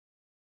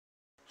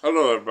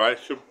Hello everybody,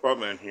 Super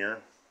Boatman here.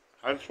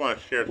 I just want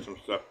to share some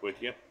stuff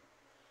with you.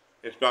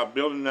 It's about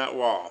building that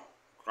wall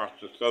across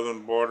the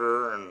southern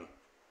border and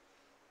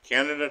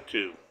Canada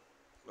too.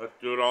 Let's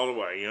do it all the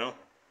way, you know?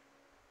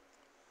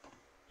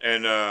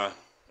 And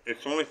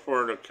it's only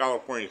for the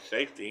California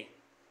safety.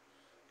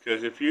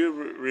 Because if you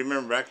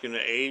remember back in the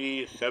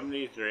 80s,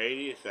 70s or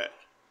 80s, that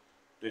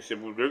they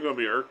said, well, there's going to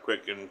be an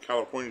earthquake and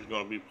California's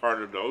going to be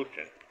part of the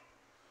ocean.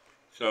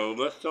 So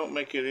let's don't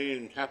make it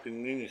even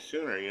happen any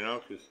sooner, you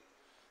know, because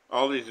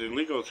all these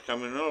illegals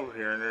coming over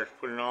here and they're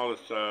putting all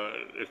this,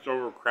 it's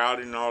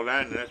overcrowding and all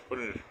that, and that's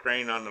putting a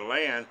strain on the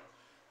land,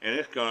 and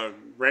it's going to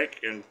break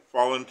and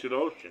fall into the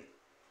ocean.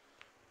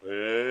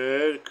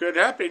 It could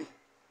happen.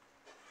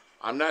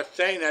 I'm not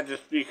saying that to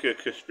speak a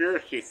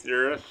conspiracy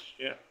theorist.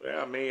 Yeah,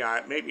 well,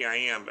 maybe I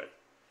am, but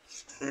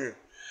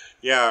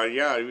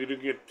yeah, we do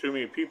get too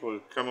many people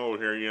to come over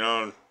here, you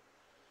know,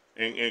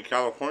 in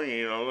California,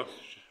 you know,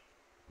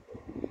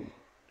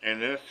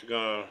 and it's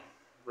gonna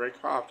break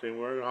off, and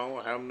we're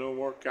gonna have no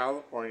more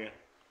California.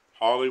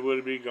 Hollywood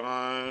will be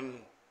gone.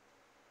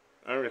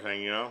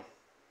 Everything, you know.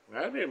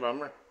 That'd be a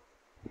bummer.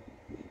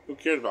 Who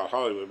cares about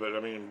Hollywood? But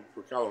I mean,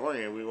 for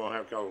California, we won't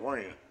have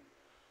California.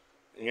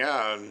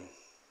 Yeah, and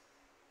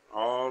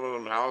all of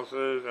them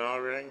houses and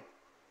everything.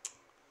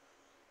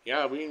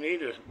 Yeah, we need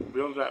to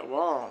build that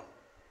wall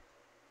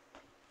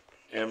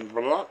and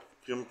block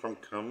them from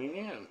coming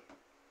in.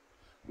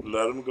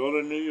 Let them go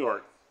to New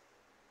York.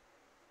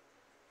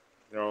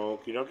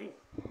 Okie dokie.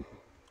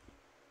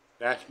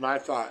 That's my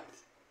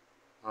thoughts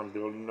on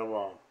building the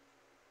wall.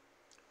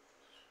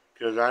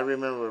 Because I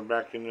remember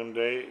back in them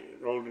days,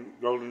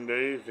 golden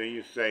days, they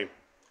used to say,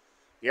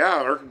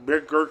 yeah,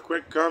 big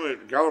earthquake coming,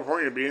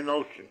 California be in the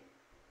ocean.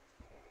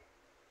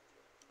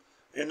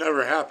 It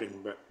never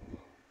happened, but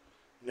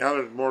now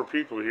there's more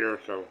people here,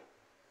 so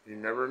you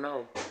never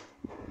know.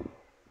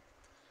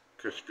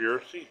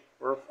 Conspiracy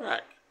or a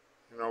fact,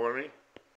 you know what I mean?